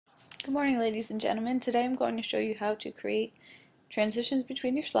Good morning, ladies and gentlemen. Today I'm going to show you how to create transitions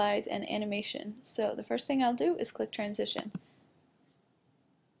between your slides and animation. So the first thing I'll do is click transition.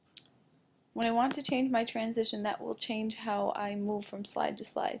 When I want to change my transition, that will change how I move from slide to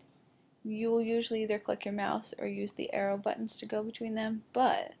slide. You will usually either click your mouse or use the arrow buttons to go between them,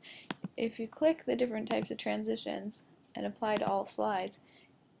 but if you click the different types of transitions and apply to all slides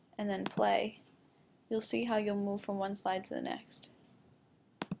and then play, you'll see how you'll move from one slide to the next.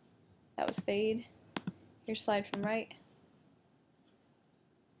 That was fade. Here's slide from right.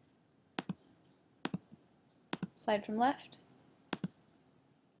 Slide from left.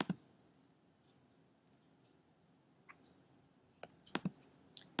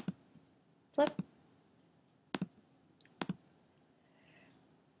 Flip.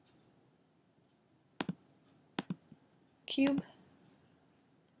 Cube.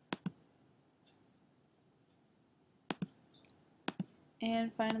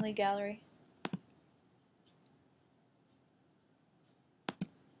 And finally gallery.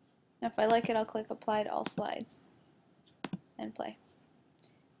 Now if I like it, I'll click apply to all slides and play.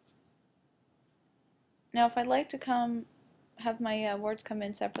 Now if I'd like to have my words come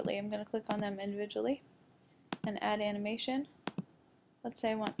in separately, I'm going to click on them individually and add animation. Let's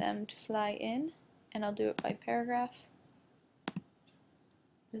say I want them to fly in, and I'll do it by paragraph.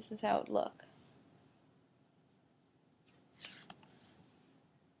 This is how it would look.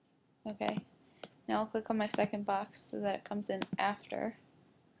 Okay, now I'll click on my second box so that it comes in after.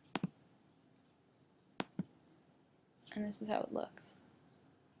 And this is how it would look.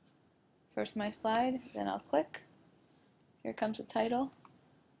 First my slide, then I'll click. Here comes the title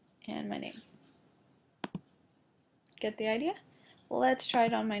and my name. Get the idea? Well, let's try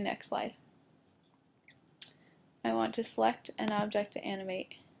it on my next slide. I want to select an object to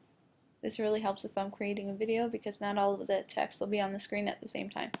animate. This really helps if I'm creating a video because not all of the text will be on the screen at the same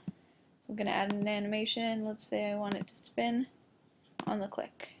time. So I'm going to add an animation. Let's say I want it to spin on the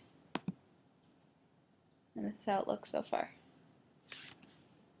click. And this is how it looks so far.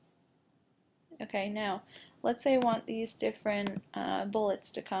 Okay, now let's say I want these different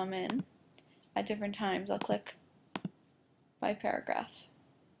bullets to come in at different times. I'll click by paragraph.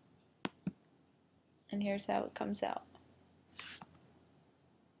 And here's how it comes out.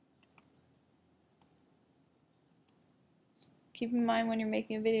 Keep in mind when you're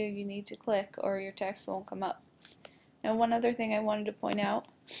making a video you need to click or your text won't come up. Now one other thing I wanted to point out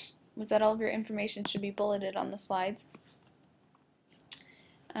was that all of your information should be bulleted on the slides.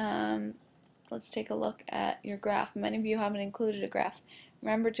 Let's take a look at your graph. Many of you haven't included a graph.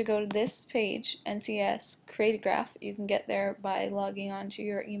 Remember to go to this page, NCS, create a graph. You can get there by logging on to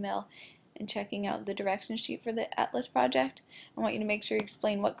your email and checking out the direction sheet for the Atlas project. I want you to make sure you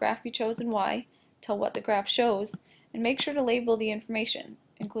explain what graph you chose and why, tell what the graph shows, and make sure to label the information,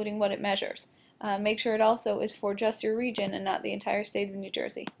 including what it measures. Make sure it also is for just your region and not the entire state of New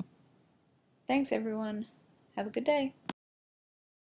Jersey. Thanks everyone. Have a good day.